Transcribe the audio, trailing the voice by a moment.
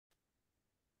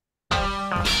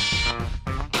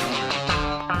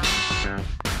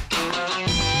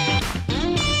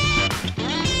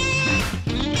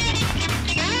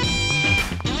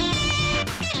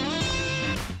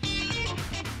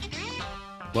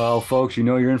Well, folks, you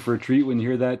know you're in for a treat when you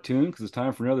hear that tune because it's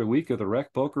time for another week of the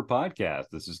Rec Poker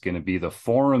Podcast. This is going to be the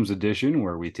forums edition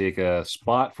where we take a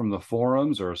spot from the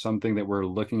forums or something that we're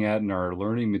looking at in our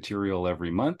learning material every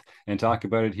month and talk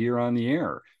about it here on the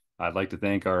air. I'd like to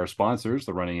thank our sponsors,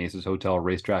 the Running Aces Hotel,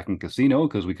 Racetrack, and Casino,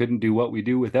 because we couldn't do what we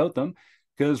do without them.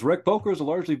 Because Rec Poker is a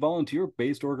largely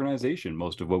volunteer-based organization.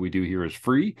 Most of what we do here is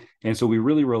free, and so we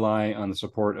really rely on the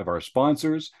support of our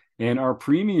sponsors and our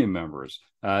premium members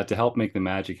to help make the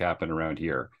magic happen around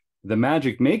here. The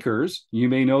magic makers, you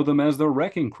may know them as the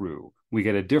Wrecking Crew. We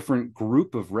get a different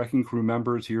group of Wrecking Crew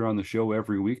members here on the show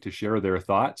every week to share their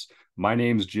thoughts. My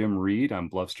name's Jim Reed. I'm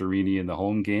Bluffsterini in the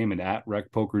home game and at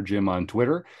Rec Poker Jim on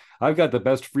Twitter. I've got the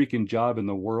best freaking job in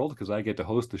the world because I get to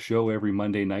host the show every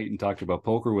Monday night and talk about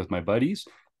poker with my buddies.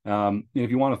 And if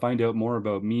you want to find out more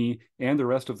about me and the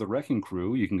rest of the Wrecking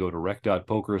Crew, you can go to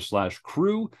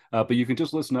rec.poker/crew, but you can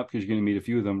just listen up because you're going to meet a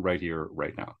few of them right here,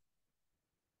 right now.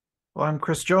 Well, I'm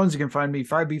Chris Jones. You can find me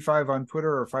 5B5 on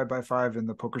Twitter or 5x5 in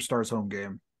the PokerStars home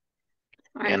game.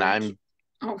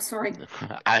 Oh, sorry.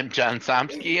 I'm John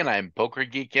Somsky, and I'm Poker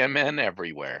Geek MN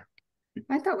everywhere.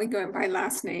 I thought we go by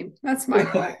last name. That's my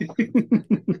fault.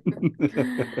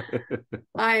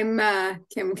 I'm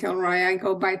Kim Kilroy. I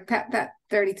go by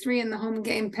PetBet33 in the home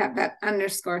game,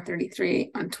 PetBet_33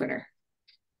 on Twitter.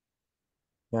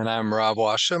 And I'm Rob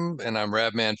Washam, and I'm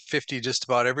Rabman50 just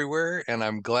about everywhere. And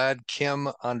I'm glad Kim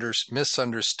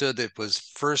misunderstood it was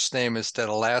first name instead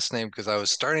of last name because I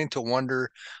was starting to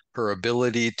wonder her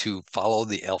ability to follow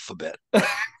the alphabet.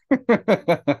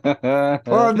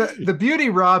 Well, the beauty,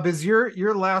 Rob, is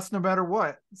your last no matter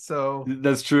what. So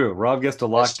that's true. Rob gets to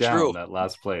lock down that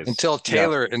last place until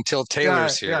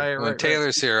Taylor's here. When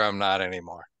Taylor's here, I'm not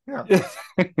anymore. Yeah.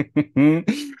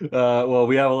 Well,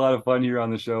 we have a lot of fun here on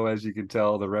the show, as you can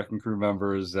tell. The Wrecking Crew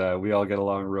members, we all get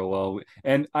along real well,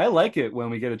 and I like it when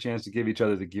we get a chance to give each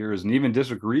other the gears and even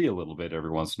disagree a little bit every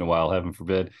once in a while. Heaven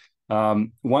forbid.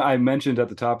 What I mentioned at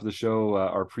the top of the show,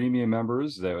 our premium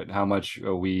members, how much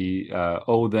we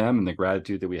owe them and the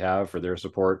gratitude that we have for their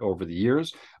support over the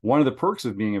years. One of the perks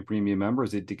of being a premium member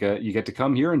is that you get to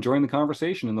come here and join the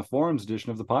conversation in the forums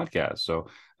edition of the podcast. So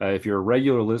if you're a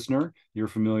regular listener, you're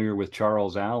familiar with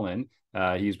Charles Allen.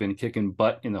 He's been kicking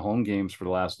butt in the home games for the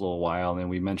last little while, and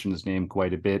we mentioned his name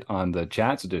quite a bit on the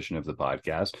chats edition of the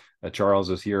podcast. Charles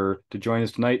is here to join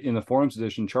us tonight in the forums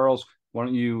edition. Charles, why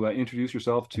don't you introduce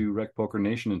yourself to Rec Poker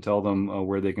Nation and tell them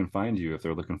where they can find you if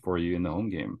they're looking for you in the home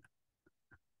game.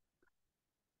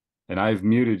 And I've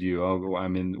muted you.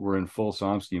 We're in full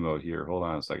Somsky mode here. Hold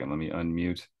on a second. Let me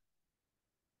unmute.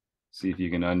 See if you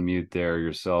can unmute there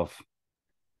yourself.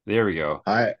 There we go.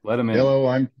 Hi. Let him in. Hello,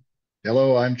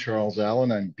 I'm Charles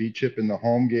Allen. I'm B-Chip in the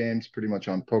home games, pretty much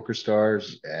on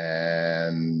PokerStars,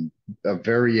 and a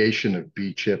variation of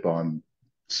B-Chip on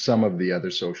some of the other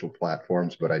social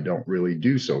platforms, but I don't really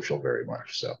do social very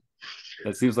much. So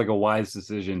that seems like a wise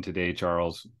decision today,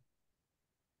 Charles.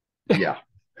 Yeah.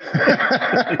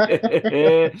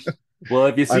 Well,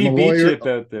 if you see B-Chip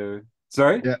out there,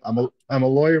 sorry? Yeah, I'm a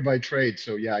lawyer by trade,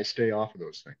 so yeah, I stay off of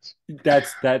those things.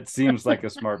 That seems like a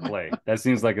smart play.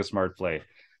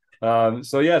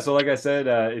 So like I said,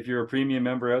 if you're a premium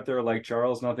member out there like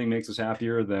Charles, nothing makes us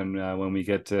happier than when we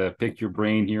get to pick your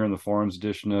brain here in the forums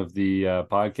edition of the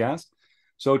podcast.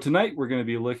 So tonight we're going to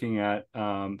be looking at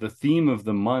the theme of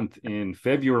the month in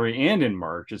February and in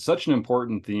March. It's such an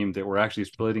important theme that we're actually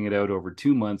splitting it out over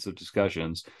 2 months of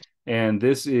discussions. And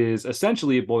this is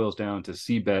essentially, it boils down to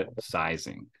c-bet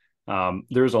sizing.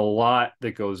 There's a lot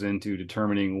that goes into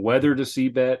determining whether to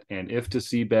c-bet and if to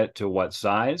c-bet to what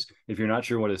size. If you're not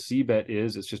sure what a c-bet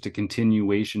is, it's just a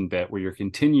continuation bet where you're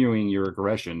continuing your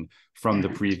aggression from the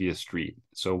previous street.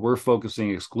 So we're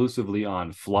focusing exclusively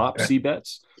on flop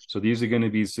c-bets. So these are going to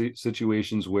be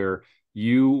situations where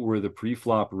you were the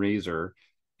pre-flop raiser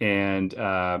and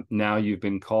now you've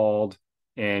been called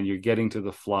and you're getting to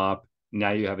the flop.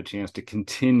 Now you have a chance to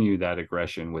continue that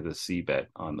aggression with a c-bet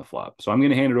on the flop. So I'm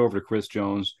going to hand it over to Chris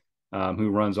Jones, who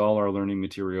runs all our learning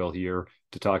material here,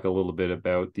 to talk a little bit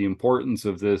about the importance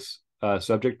of this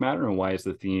subject matter and why it's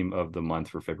the theme of the month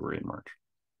for February and March.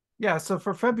 Yeah, so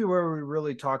for February, we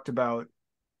really talked about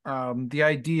the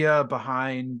idea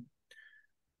behind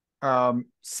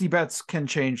c-bets can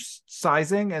change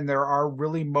sizing, and there are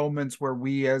really moments where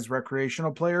we as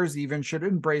recreational players even should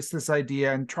embrace this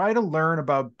idea and try to learn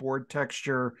about board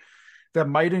texture that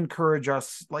might encourage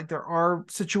us. Like, there are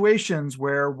situations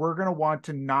where we're going to want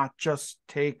to not just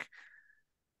take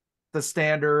the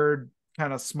standard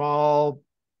kind of small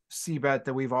c-bet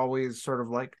that we've always sort of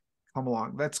like come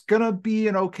along. That's going to be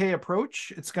an okay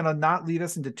approach. It's going to not lead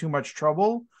us into too much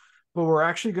trouble, but we're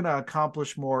actually going to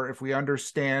accomplish more if we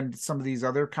understand some of these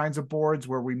other kinds of boards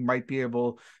where we might be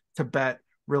able to bet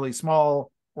really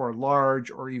small or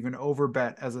large or even over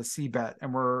bet as a C bet.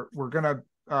 And we're going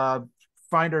to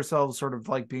find ourselves sort of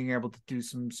like being able to do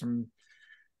some,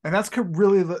 and that's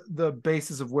really the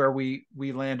basis of where we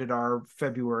landed our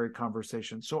February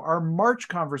conversation. So our March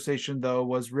conversation, though,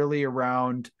 was really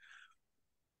around,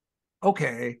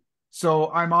 okay,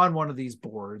 so I'm on one of these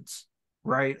boards,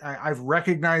 right? I've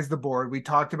recognized the board. We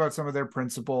talked about some of their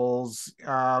principles.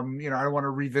 I don't want to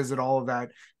revisit all of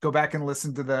that. Go back and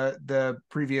listen to the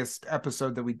previous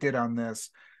episode that we did on this.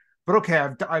 But okay,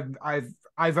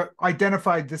 I've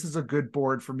identified this is a good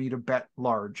board for me to bet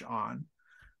large on.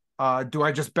 Do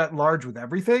I just bet large with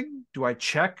everything? Do I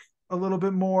check a little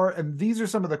bit more? And these are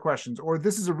some of the questions. Or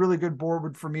this is a really good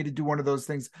board for me to do one of those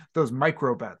things, those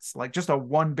micro bets, like just a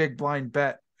one big blind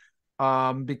bet,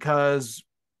 because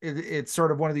it's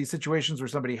sort of one of these situations where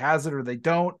somebody has it or they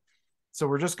don't. So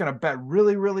we're just going to bet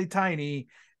really, really tiny,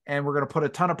 and we're going to put a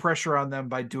ton of pressure on them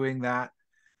by doing that.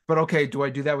 But okay, do I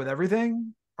do that with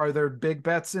everything? Are there big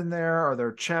bets in there? Are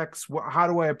there checks? How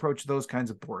do I approach those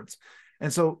kinds of boards?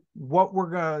 And so what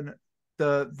we're going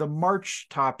to, the March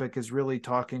topic is really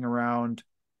talking around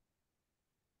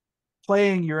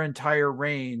playing your entire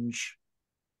range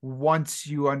once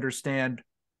you understand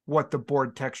what the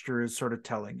board texture is sort of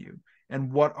telling you.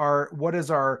 And what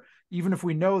is our, even if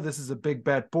we know this is a big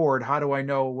bet board, how do I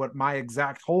know what my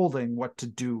exact holding, what to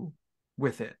do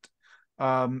with it?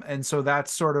 And so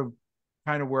that's sort of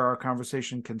kind of where our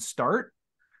conversation can start.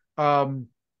 And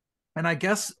I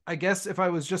guess if I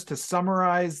was just to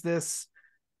summarize this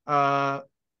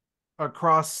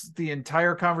across the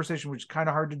entire conversation, which is kind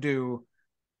of hard to do,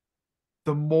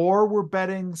 the more we're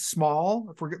betting small,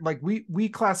 if we're like, we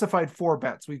classified 4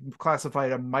 bets. We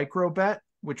classified a micro bet,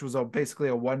 which was basically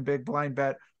a one big blind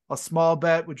bet, a small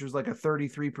bet, which was like a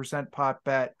 33% pot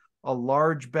bet, a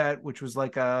large bet, which was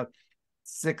like a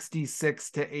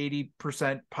 66 to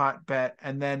 80% pot bet,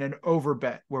 and then an over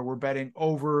bet where we're betting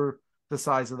over the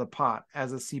size of the pot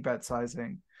as a C bet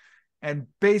sizing. And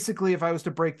basically, if I was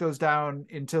to break those down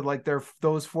into like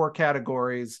those 4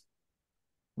 categories,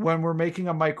 when we're making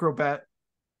a micro bet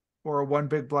or a one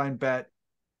big blind bet,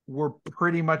 we're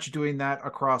pretty much doing that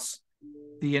across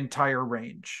the entire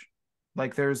range.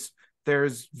 Like there's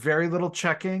very little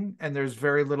checking and there's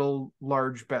very little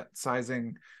large bet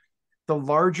sizing. The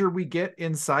larger we get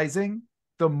in sizing,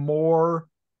 the more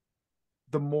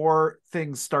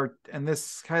things start, and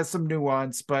this has some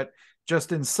nuance, but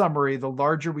just in summary, the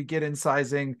larger we get in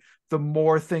sizing, the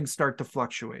more things start to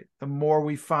fluctuate. The more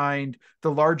we find,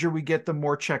 the larger we get, the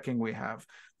more checking we have.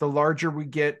 The larger we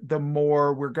get, the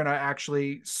more we're going to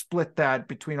actually split that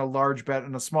between a large bet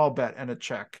and a small bet and a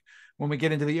check. When we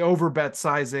get into the over bet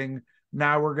sizing,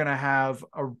 now we're going to have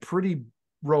a pretty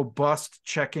robust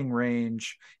checking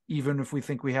range, even if we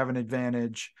think we have an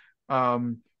advantage.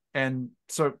 And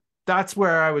so that's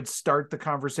where I would start the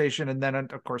conversation. And then,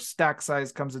 of course, stack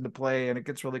size comes into play and it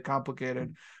gets really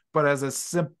complicated. But as a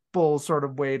simple sort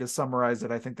of way to summarize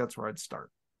it, I think that's where I'd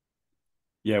start.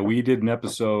 Yeah, we did an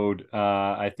episode,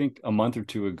 I think a month or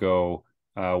 2 ago,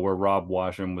 where Rob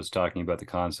Washam was talking about the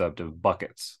concept of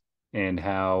buckets and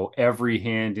how every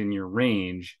hand in your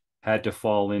range had to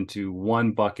fall into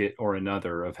one bucket or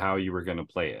another of how you were going to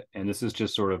play it. And this is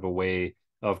just sort of a way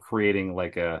of creating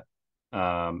like a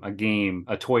game,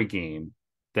 a toy game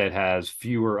that has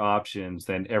fewer options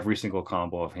than every single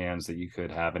combo of hands that you could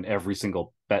have and every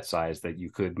single bet size that you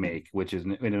could make, which is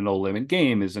in a no limit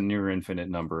game is a near infinite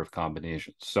number of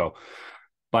combinations. So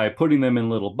by putting them in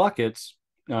little buckets,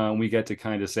 we get to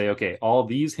kind of say, okay, all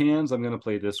these hands I'm going to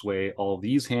play this way, all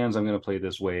these hands I'm going to play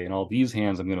this way, and all these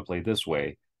hands I'm going to play this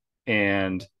way,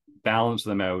 and balance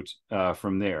them out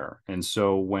from there. And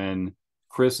so when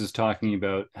Chris is talking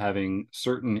about having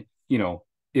certain,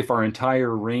 if our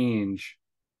entire range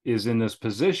is in this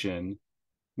position,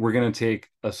 we're going to take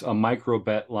a micro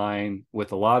bet line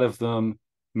with a lot of them.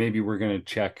 Maybe we're going to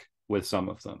check with some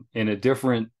of them. On a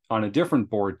different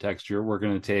board texture, we're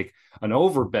going to take an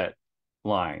over bet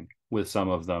line with some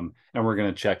of them, and we're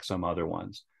going to check some other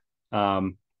ones.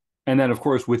 And then, of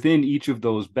course, within each of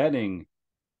those betting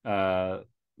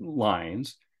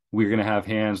lines, we're going to have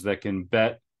hands that can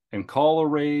bet and call a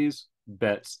raise,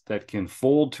 bets that can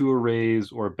fold to a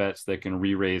raise, or bets that can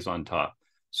re-raise on top.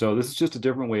 So this is just a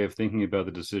different way of thinking about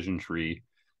the decision tree.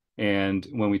 And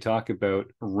when we talk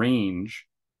about range,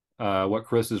 what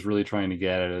Chris is really trying to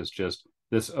get at is just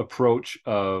this approach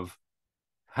of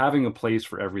having a place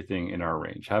for everything in our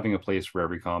range, having a place for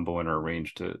every combo in our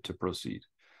range to proceed.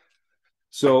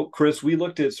 So Chris, we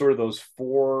looked at sort of those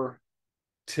 4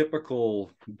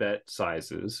 typical bet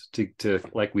sizes to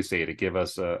like we say, to give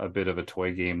us a bit of a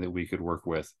toy game that we could work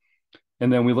with.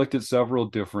 And then we looked at several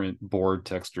different board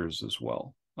textures as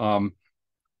well.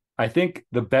 I think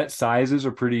the bet sizes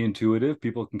are pretty intuitive.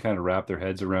 People can kind of wrap their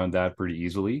heads around that pretty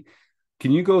easily.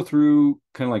 Can you go through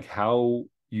kind of like how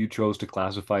you chose to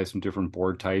classify some different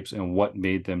board types and what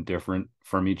made them different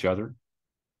from each other?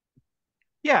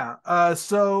 Yeah.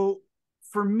 So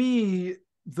for me,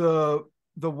 the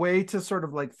way to sort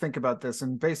of like think about this,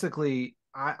 and basically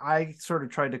I sort of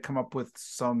tried to come up with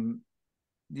some,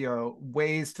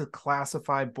 ways to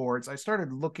classify boards. I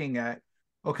started looking at,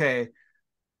 okay,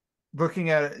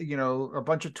 a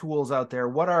bunch of tools out there.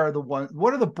 What are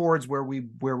the boards where we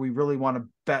really want to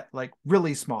bet like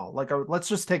really small? Like let's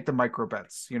just take the micro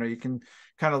bets. You can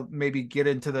kind of maybe get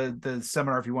into the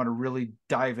seminar if you want to really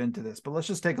dive into this, but let's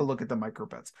just take a look at the micro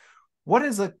bets. What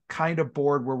is a kind of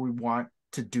board where we want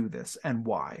to do this and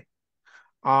why?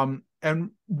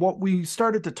 And what we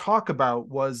started to talk about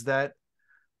was that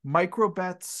micro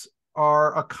bets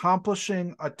are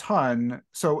accomplishing a ton.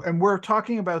 So, and we're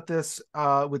talking about this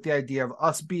with the idea of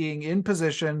us being in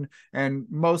position and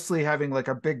mostly having like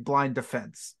a big blind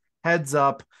defense. Heads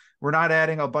up, we're not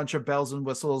adding a bunch of bells and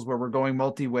whistles where we're going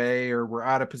multi-way or we're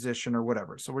out of position or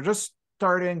whatever. So we're just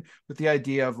starting with the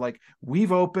idea of like,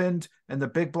 we've opened and the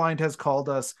big blind has called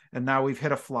us and now we've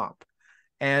hit a flop.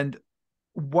 And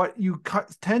what you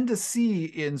tend to see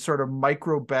in sort of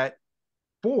micro bet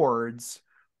boards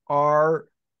are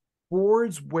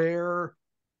boards where,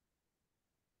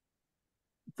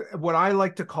 what I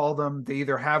like to call them, they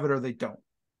either have it or they don't,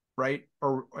 right?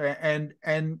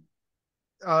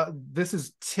 This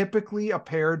is typically a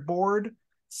paired board,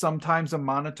 sometimes a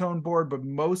monotone board, but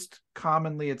most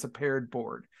commonly it's a paired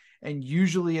board, and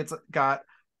usually it's got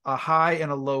a high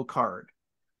and a low card.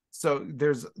 So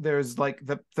there's like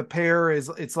the pair is,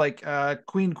 it's like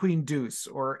queen queen deuce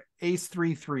or ace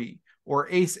 3-3 or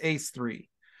ace ace 3,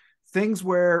 things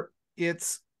where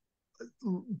it's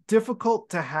difficult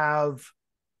to have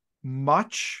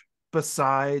much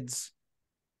besides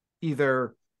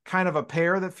either kind of a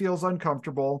pair that feels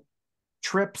uncomfortable,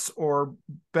 trips or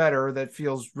better that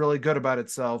feels really good about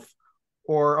itself,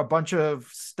 or a bunch of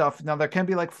stuff. Now there can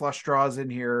be like flush draws in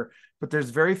here, but there's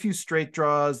very few straight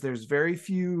draws. There's very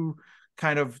few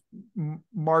kind of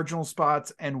marginal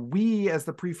spots. And we, as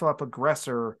the preflop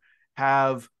aggressor,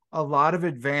 have a lot of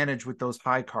advantage with those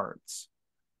high cards.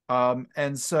 And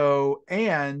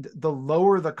the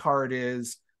lower the card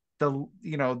is,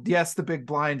 yes, the big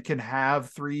blind can have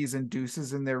threes and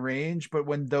deuces in their range, but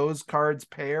when those cards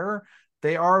pair,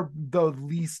 they are the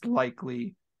least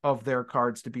likely of their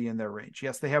cards to be in their range.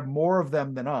 Yes, they have more of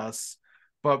them than us,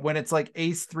 but when it's like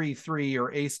ace 3-3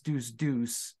 or ace deuce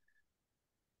deuce,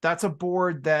 that's a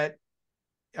board that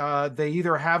they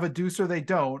either have a deuce or they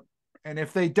don't. And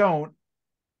if they don't,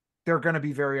 they're going to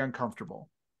be very uncomfortable.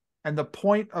 And the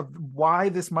point of why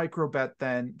this micro bet,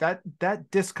 then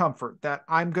that discomfort, that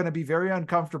I'm going to be very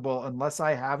uncomfortable unless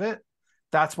I have it,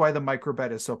 that's why the micro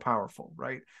bet is so powerful,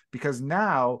 right? Because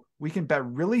now we can bet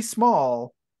really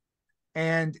small.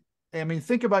 And I mean,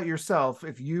 think about yourself.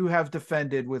 If you have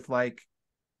defended with like,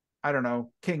 I don't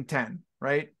know, king 10,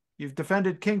 right? You've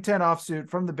defended king 10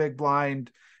 offsuit from the big blind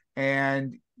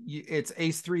and it's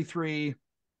ace 3-3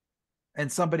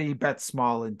 and somebody bets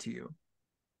small into you.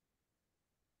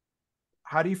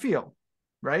 How do you feel?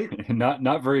 Right?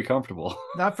 Not very comfortable.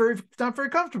 Not very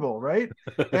comfortable, right?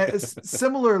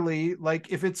 Similarly,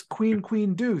 like if it's queen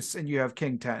queen deuce and you have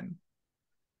king 10,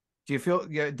 do you feel,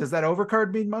 does that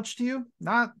overcard mean much to you?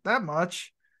 Not that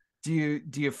much. Do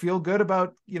you feel good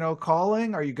about,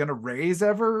 calling? Are you going to raise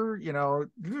ever?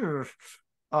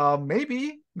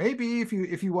 Maybe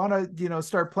if you want to,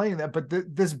 start playing that, but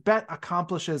this bet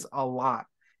accomplishes a lot.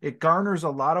 It garners a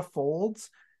lot of folds.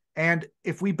 And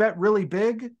if we bet really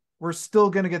big, we're still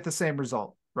going to get the same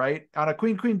result, right? On a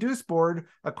queen, queen, deuce board,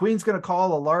 a queen's going to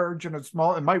call a large and a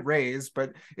small. It might raise,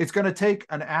 but it's going to take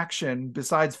an action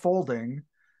besides folding.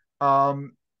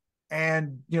 And,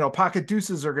 pocket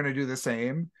deuces are going to do the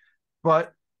same.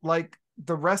 But like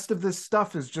the rest of this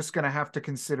stuff is just going to have to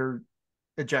consider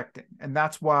ejecting. And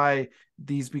that's why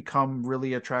these become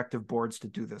really attractive boards to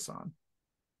do this on.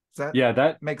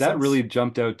 That really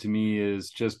jumped out to me, is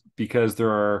just because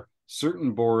there are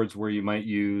certain boards where you might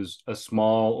use a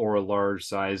small or a large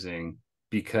sizing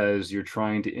because you're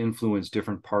trying to influence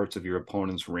different parts of your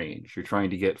opponent's range. You're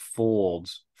trying to get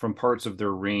folds from parts of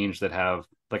their range that have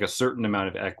like a certain amount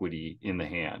of equity in the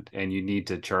hand, and you need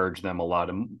to charge them a lot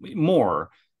more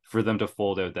for them to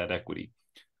fold out that equity.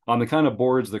 On the kind of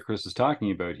boards that Chris is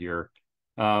talking about here,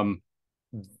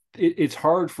 it's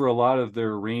hard for a lot of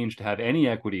their range to have any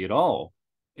equity at all,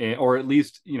 or at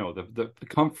least,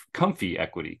 comfy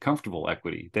equity, comfortable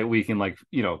equity that we can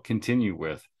continue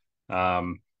with.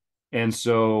 And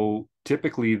so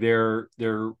typically they're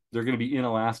going to be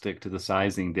inelastic to the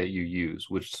sizing that you use,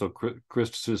 which, so Chris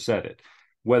just said it,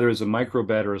 whether it's a micro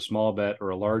bet or a small bet or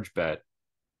a large bet,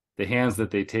 the hands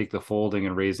that they take the folding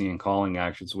and raising and calling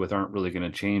actions with aren't really going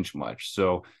to change much.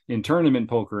 So in tournament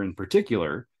poker in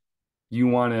particular, you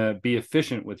want to be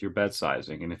efficient with your bet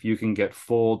sizing. And if you can get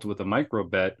folds with a micro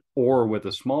bet or with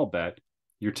a small bet,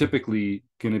 you're typically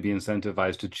going to be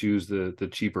incentivized to choose the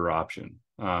cheaper option,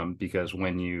 because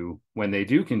when they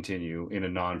do continue in a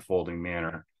non-folding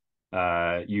manner,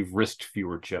 you've risked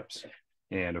fewer chips,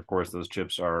 and of course those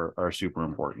chips are super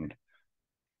important.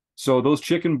 So those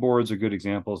chicken boards are good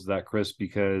examples of that, Chris,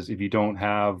 because if you don't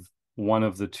have one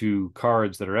of the two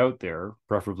cards that are out there,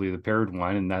 preferably the paired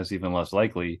one, and that's even less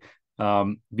likely,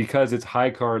 because it's high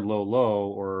card low low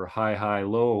or high high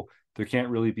low, there can't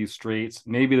really be straights.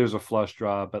 Maybe there's a flush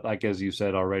draw, but like as you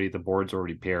said already, the board's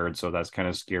already paired, so that's kind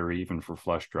of scary even for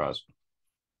flush draws.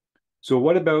 So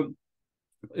what about,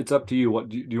 it's up to you. What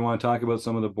do you want to talk about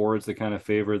some of the boards that kind of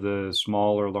favor the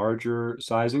small or larger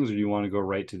sizings, or do you want to go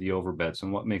right to the overbets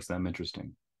and what makes them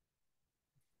interesting?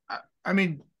 I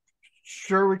mean,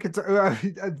 sure, we could.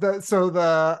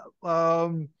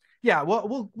 Yeah,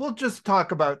 well, we'll just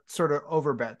talk about sort of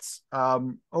overbets.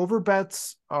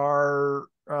 Overbets are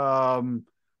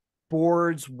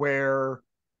boards where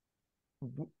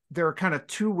there are kind of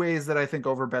two ways that I think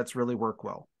overbets really work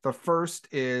well. The first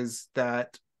is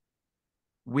that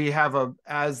we have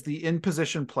as the in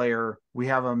position player, we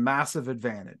have a massive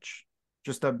advantage,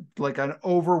 just an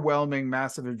overwhelming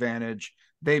massive advantage.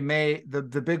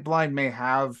 The big blind may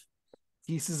have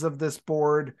pieces of this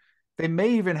board. They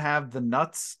may even have the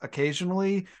nuts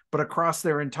occasionally, but across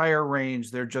their entire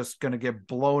range, they're just going to get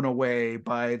blown away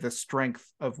by the strength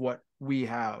of what we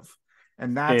have.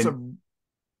 And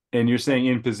and you're saying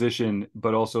in position,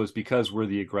 but also it's because we're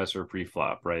the aggressor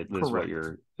pre-flop, right? That's correct.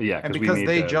 And because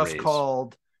they just raise.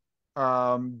 Called,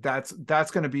 that's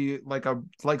going to be like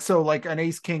an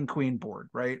ace king queen board,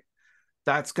 right?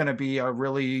 That's going to be a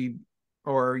really,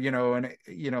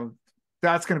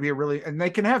 that's going to be a really, and they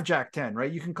can have Jack 10,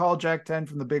 right? You can call Jack 10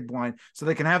 from the big blind, so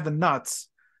they can have the nuts,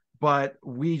 but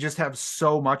we just have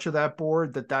so much of that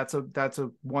board that's a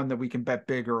one that we can bet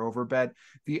big or overbet.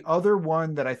 The other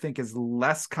one that I think is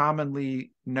less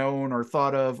commonly known or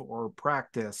thought of or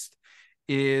practiced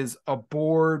is a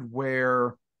board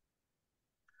where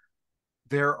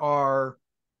there are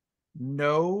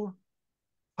no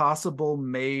possible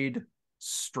made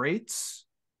straights.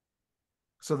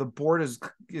 So the board is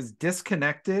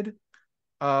disconnected,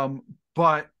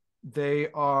 but they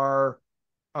are.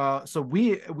 So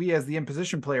we as the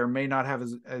in-position player may not have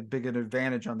as big an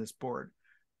advantage on this board,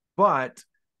 but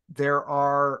there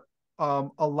are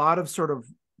a lot of sort of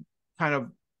kind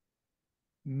of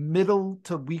middle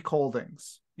to weak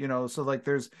holdings. So like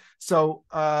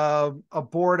a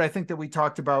board I think that we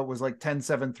talked about was like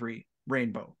 10-7-3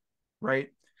 rainbow, right?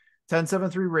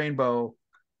 10-7-3 rainbow.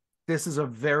 This is a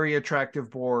very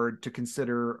attractive board to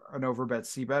consider an overbet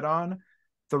c-bet on.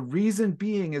 The reason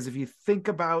being is if you think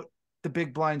about the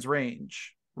big blind's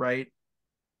range, right?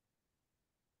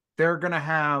 They're going to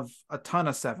have a ton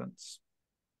of sevens,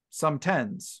 some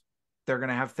tens. They're going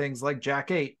to have things like Jack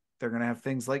 8. They're going to have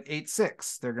things like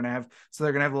 8-6. They're going to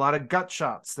have a lot of gut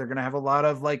shots. They're going to have a lot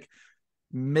of like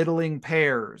middling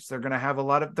pairs. They're going to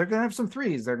have some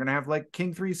threes. They're going to have like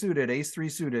King 3 suited, Ace 3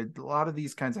 suited, a lot of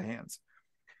these kinds of hands.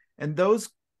 And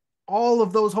all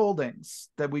of those holdings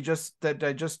that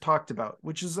I just talked about,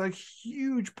 which is a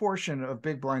huge portion of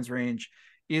big blind's range,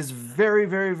 is very,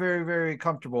 very, very, very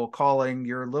comfortable calling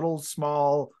your little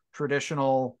small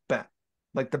traditional bet.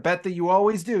 Like the bet that you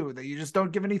always do, that you just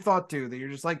don't give any thought to, that you're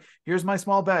just like, here's my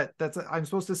small bet. I'm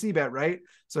supposed to see bet, right?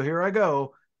 So here I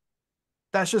go.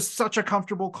 That's just such a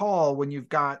comfortable call when you've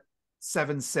got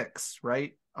 7-6,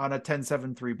 right? On a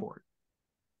 10-7-3 board.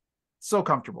 So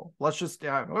comfortable. Let's just,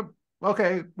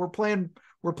 okay, we're playing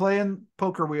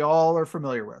poker we all are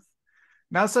familiar with.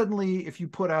 Now suddenly, if you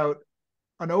put out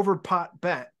an overpot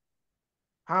bet,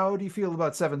 how do you feel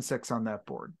about 7-6 on that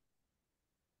board?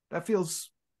 That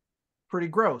feels pretty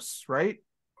gross, right?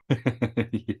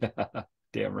 Yeah,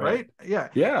 damn right. Right?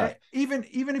 Yeah. Even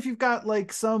if you've got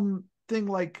like something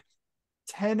like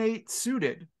 10-8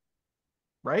 suited,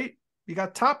 right? You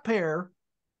got top pair.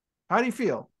 How do you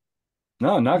feel?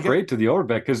 No, not great to the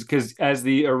overbet, because as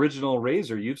the original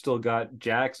raiser, you've still got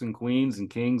jacks and queens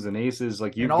and kings and aces,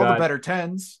 like you've got all the better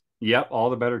tens. Yep, all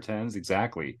the better tens,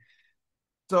 exactly.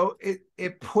 So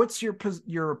it puts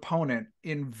your opponent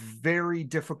in very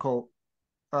difficult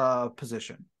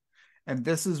position, And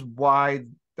this is why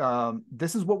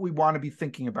this is what we want to be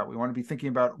thinking about. We want to be thinking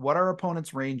about what our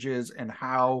opponent's range is and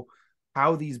how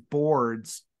these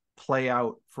boards play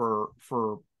out for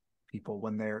people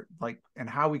when they're like, and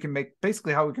how we can make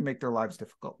their lives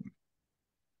difficult.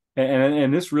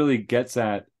 And this really gets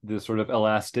at the sort of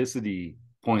elasticity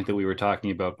point that we were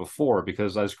talking about before,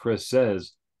 because as Chris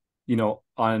says,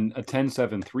 on a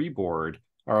 10-7-3 board,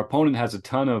 our opponent has a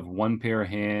ton of one pair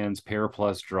hands, pair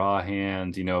plus draw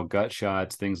hands, gut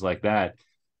shots, things like that.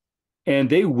 And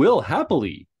they will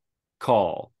happily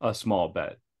call a small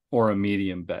bet or a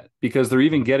medium bet because they're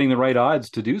even getting the right odds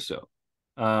to do so.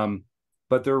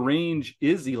 But their range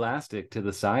is elastic to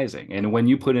the sizing. And when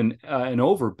you put in an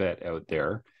over bet out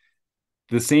there,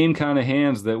 the same kind of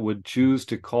hands that would choose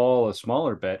to call a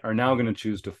smaller bet are now going to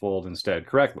choose to fold instead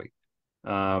correctly.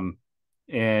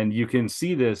 And you can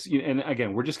see this, and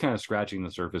again, we're just kind of scratching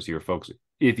the surface here, folks.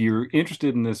 If you're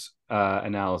interested in this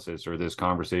analysis or this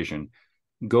conversation,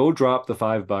 go drop the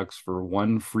 $5 for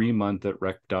 1 free month at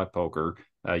rec.poker.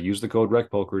 Use the code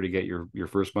RECPOKER to get your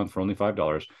first month for only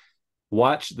 $5.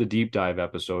 Watch the deep dive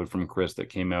episode from Chris that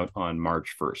came out on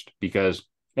March 1st,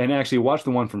 and actually watch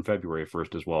the one from February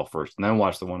 1st as well first, and then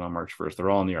watch the one on March 1st. They're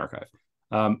all in the archive.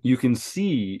 You can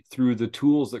see through the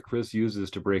tools that Chris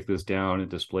uses to break this down and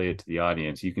display it to the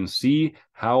audience, you can see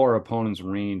how our opponent's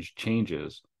range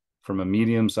changes from a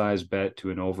medium-sized bet to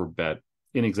an over bet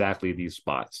in exactly these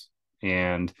spots.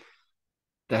 And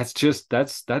that's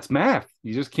math.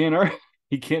 You just can't argue.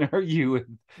 You can't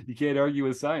argue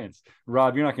with science.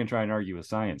 Rob, you're not going to try and argue with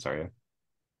science, are you?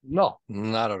 No,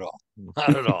 not at all.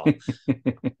 Not at all.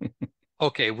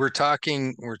 Okay, we're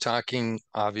talking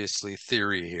obviously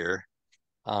theory here.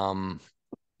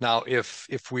 Now if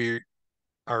we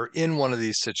are in one of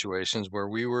these situations where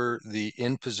we were the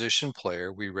in position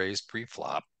player, we raised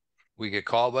pre-flop, we get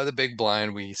called by the big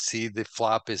blind, we see the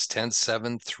flop is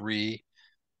 10-7-3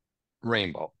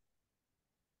 rainbow.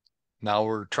 Now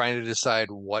we're trying to decide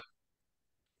what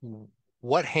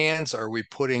hands are we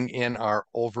putting in our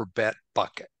overbet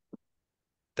bucket?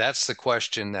 That's the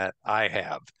question that I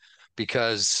have,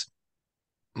 because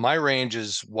my range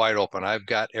is wide open. I've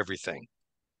got everything,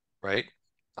 right?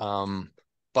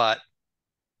 But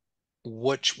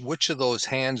which of those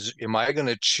hands am I going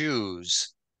to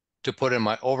choose to put in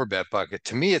my overbet bucket?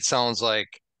 To me, it sounds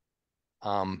like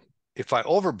if I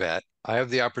overbet, I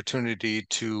have the opportunity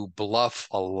to bluff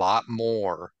a lot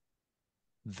more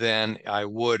than I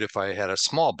would if I had a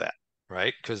small bet,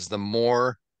 right? Because the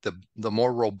more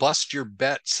robust your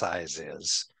bet size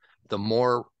is, the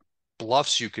more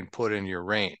bluffs you can put in your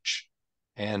range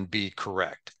and be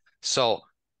correct. So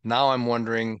now I'm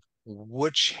wondering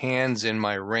which hands in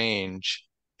my range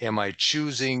am I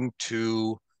choosing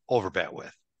to overbet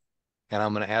with? And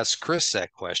I'm going to ask Chris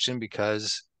that question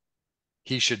because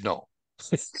he should know.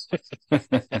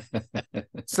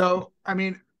 So, I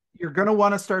mean, you're going to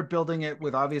want to start building it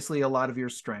with obviously a lot of your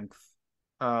strength.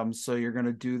 So you're going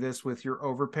to do this with your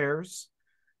overpairs.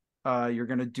 You're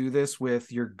going to do this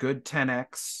with your good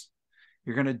 10x.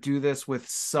 You're going to do this with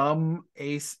some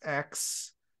ace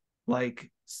X, like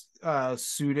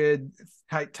suited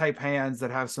type hands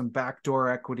that have some backdoor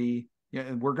equity.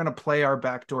 And we're going to play our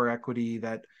backdoor equity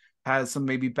that has some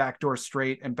maybe backdoor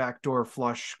straight and backdoor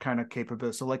flush kind of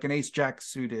capability. So like an ace jack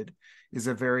suited is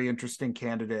a very interesting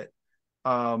candidate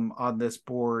on this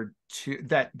board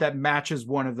that matches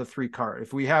one of the 3 cards.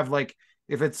 If we have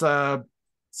if it's a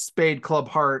spade club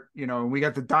heart, and we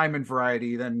got the diamond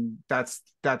variety, then that's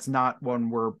not one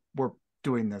we're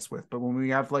doing this with. But when we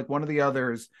have one of the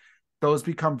others, those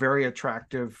become very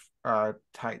attractive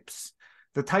types.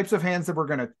 The types of hands that we're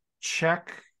going to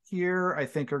check here, I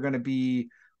think, are going to be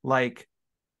like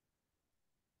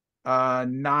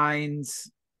 9s,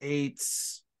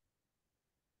 8s.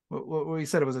 What we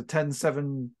said, it was a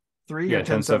 10-7-3. Yeah,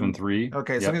 10-7-3.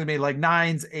 Okay, so it's gonna be like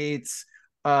 9s, 8s,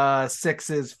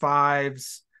 6s,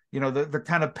 5s. The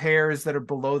kind of pairs that are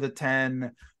below the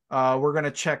 10. We're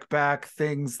gonna check back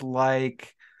things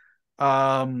like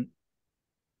some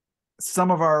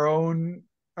of our own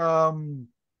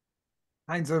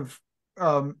kinds of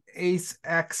ace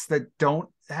X that don't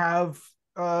have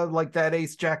like that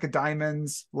ace jack of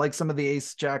diamonds, like some of the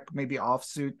ace jack maybe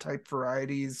offsuit type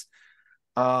varieties.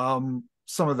 Some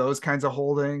of those kinds of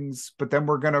holdings, but then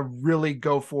we're going to really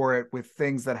go for it with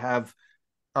things that have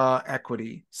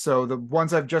equity. So the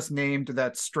ones I've just named,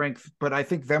 that strength, but I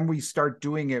think then we start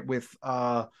doing it with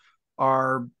our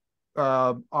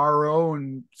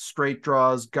own straight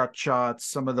draws, gut shots,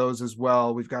 some of those as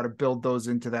well. We've got to build those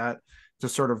into that to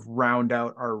sort of round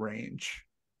out our range.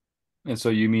 And so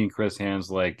you mean, Chris, hands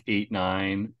like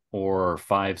 8-9 or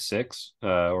 5-6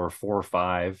 or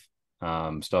 4-5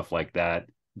 stuff like that,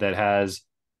 that has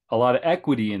a lot of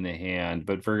equity in the hand,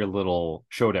 but very little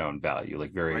showdown value,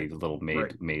 like very little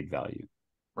made value.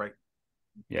 Right.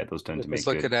 Yeah, those tend to make Just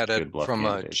looking at it good bluff from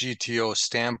a candidates. GTO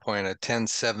standpoint, a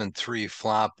 10-7-3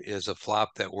 flop is a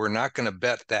flop that we're not going to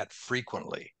bet that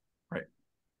frequently. Right.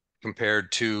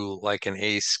 Compared to like an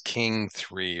ace king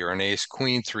 3 or an ace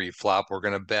queen 3 flop, we're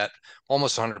going to bet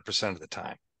almost 100% of the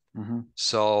time.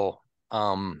 So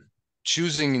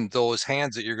choosing those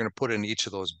hands that you're going to put in each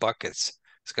of those buckets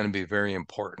is going to be very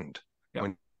important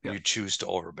when you choose to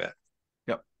overbet.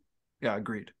 Yep. Yeah,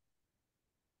 agreed.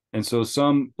 And so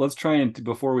let's try and,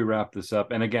 before we wrap this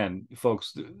up, and again,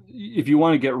 folks, if you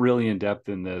want to get really in depth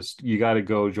in this, you got to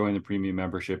go join the premium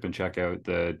membership and check out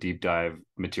the deep dive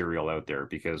material out there,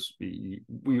 because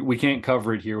we can't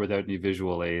cover it here without any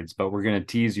visual aids, but we're going to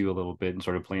tease you a little bit and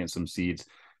sort of plant some seeds.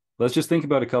 Let's just think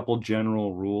about a couple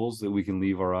general rules that we can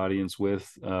leave our audience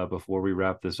with before we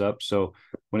wrap this up. So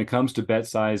when it comes to bet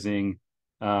sizing,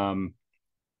 a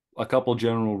couple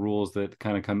general rules that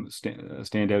kind of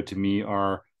stand out to me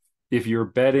are, if you're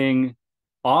betting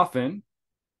often,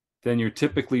 then you're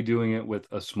typically doing it with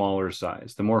a smaller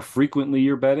size. The more frequently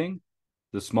you're betting,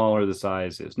 the smaller the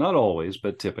size is. Not always,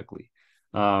 but typically.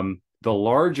 The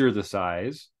larger the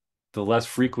size, the less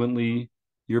frequently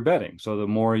you're betting. So the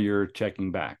more you're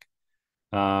checking back.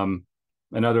 Another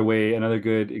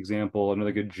good example,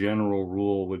 another good general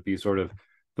rule would be sort of,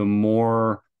 the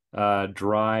more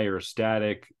dry or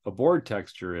static a board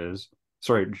texture is.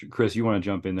 Sorry, Chris, you want to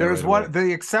jump in there? There's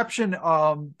the exception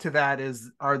to that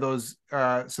are those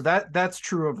so that's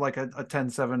true of like a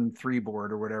 10-7-3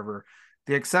 board or whatever.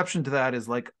 The exception to that is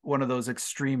like one of those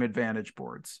extreme advantage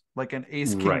boards, like an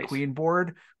ace king queen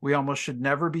board. We almost should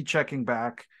never be checking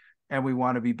back, and we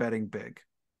want to be betting big.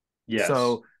 Yes.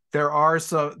 So there are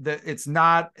that it's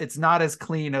not as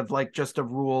clean of like just a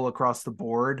rule across the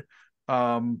board.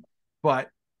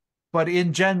 But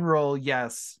in general,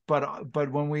 yes.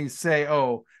 But when we say,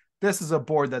 oh, this is a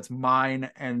board that's mine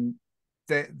and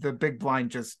the big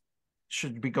blind just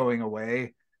should be going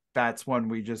away, that's when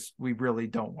we really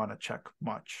don't want to check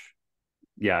much.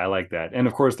 Yeah, I like that. And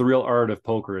of course, the real art of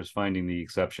poker is finding the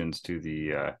exceptions to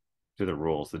the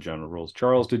rules, the general rules.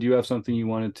 Charles, did you have something you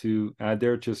wanted to add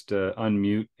there? Just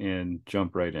unmute and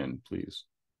jump right in, please.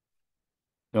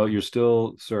 No, you're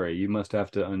still, sorry, you must have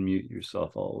to unmute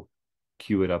yourself. I'll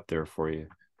cue it up there for you.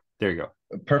 There you go.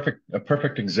 A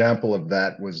perfect example of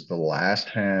that was the last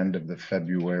hand of the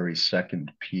February 2nd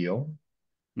peel,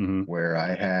 where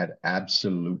I had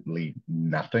absolutely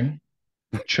nothing,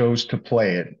 chose to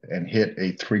play it and hit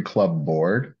a 3-club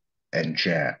board and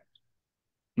jam,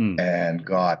 and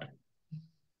got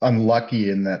unlucky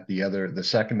in that the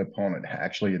second opponent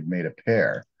actually had made a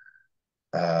pair,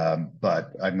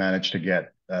 but I managed to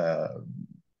get a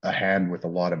hand with a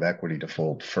lot of equity to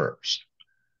fold first.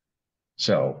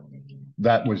 So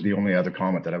that was the only other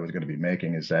comment that I was going to be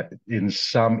making, is that in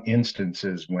some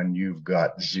instances when you've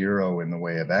got zero in the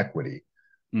way of equity,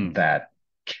 that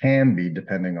can be,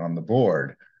 depending on the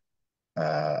board,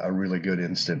 a really good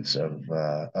instance of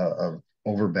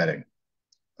overbetting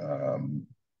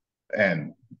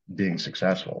and being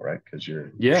successful, right? Because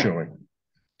you're showing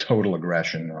total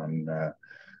aggression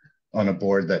on a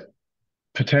board that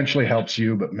potentially helps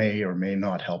you, but may or may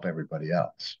not help everybody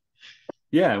else.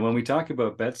 Yeah, and when we talk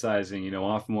about bet sizing,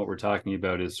 often what we're talking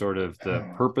about is sort of the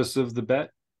purpose of the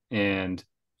bet. And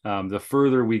the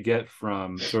further we get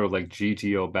from sort of like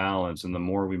GTO balance, and the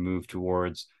more we move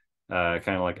towards kind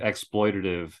of like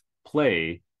exploitative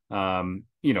play,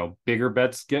 bigger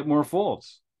bets get more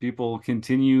folds. People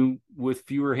continue with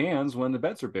fewer hands when the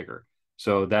bets are bigger.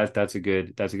 So that's a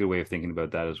good way of thinking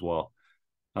about that as well.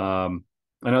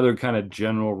 Another kind of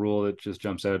general rule that just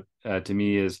jumps out to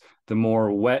me is, the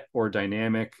more wet or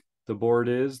dynamic the board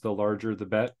is, the larger the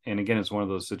bet. And again, it's one of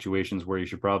those situations where you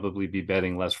should probably be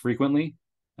betting less frequently,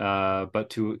 but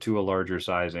to a larger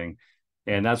sizing.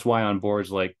 And that's why on boards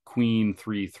like Queen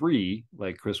 3-3,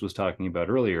 like Chris was talking about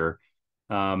earlier,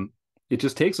 it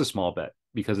just takes a small bet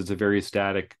because it's a very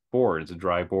static board. It's a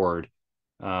dry board.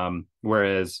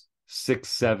 Whereas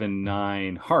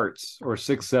 6-7-9 hearts or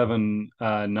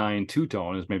 6-7-9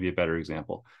 two-tone is maybe a better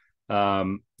example.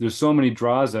 There's so many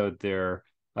draws out there.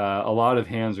 A lot of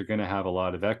hands are going to have a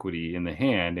lot of equity in the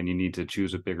hand, and you need to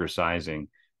choose a bigger sizing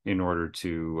in order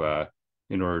to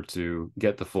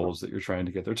get the folds that you're trying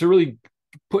to get there, to really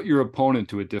put your opponent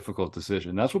to a difficult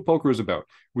decision. That's what poker is about.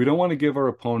 We don't want to give our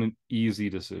opponent easy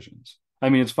decisions. I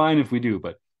mean, it's fine if we do,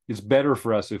 but it's better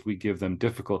for us if we give them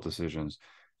difficult decisions,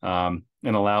 and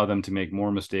allow them to make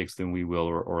more mistakes than we will,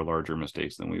 or larger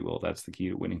mistakes than we will. That's the key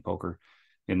to winning poker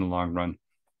in the long run.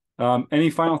 Any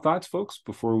final thoughts, folks,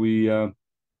 before we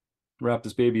wrap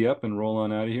this baby up and roll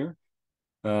on out of here?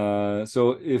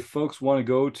 So if folks want to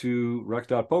go to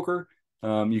rec.poker,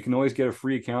 you can always get a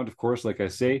free account, of course, like I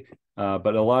say,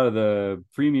 but a lot of the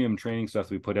premium training stuff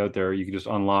that we put out there, you can just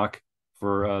unlock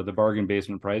for the bargain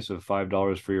basement price of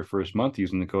 $5 for your first month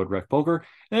using the code RECPOKER,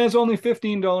 and it's only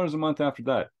 $15 a month after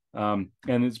that. And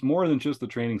it's more than just the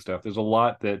training stuff. There's a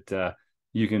lot that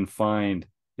you can find.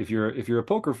 If you're a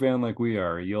poker fan like we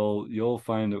are, you'll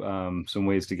find some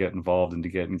ways to get involved and to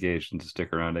get engaged and to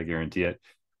stick around. I guarantee it.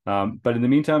 But in the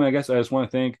meantime, I guess I just want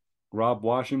to thank Rob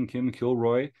Washam, Kim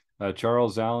Kilroy,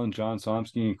 Charles Allen, John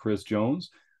Somsky, and Chris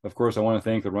Jones. Of course, I want to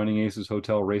thank the Running Aces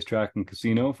Hotel, Racetrack, and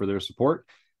Casino for their support.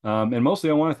 And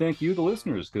mostly I want to thank you, the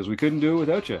listeners, because we couldn't do it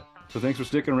without you. So thanks for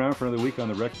sticking around for another week on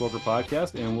the Rec Poker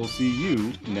Podcast, and we'll see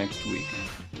you next week.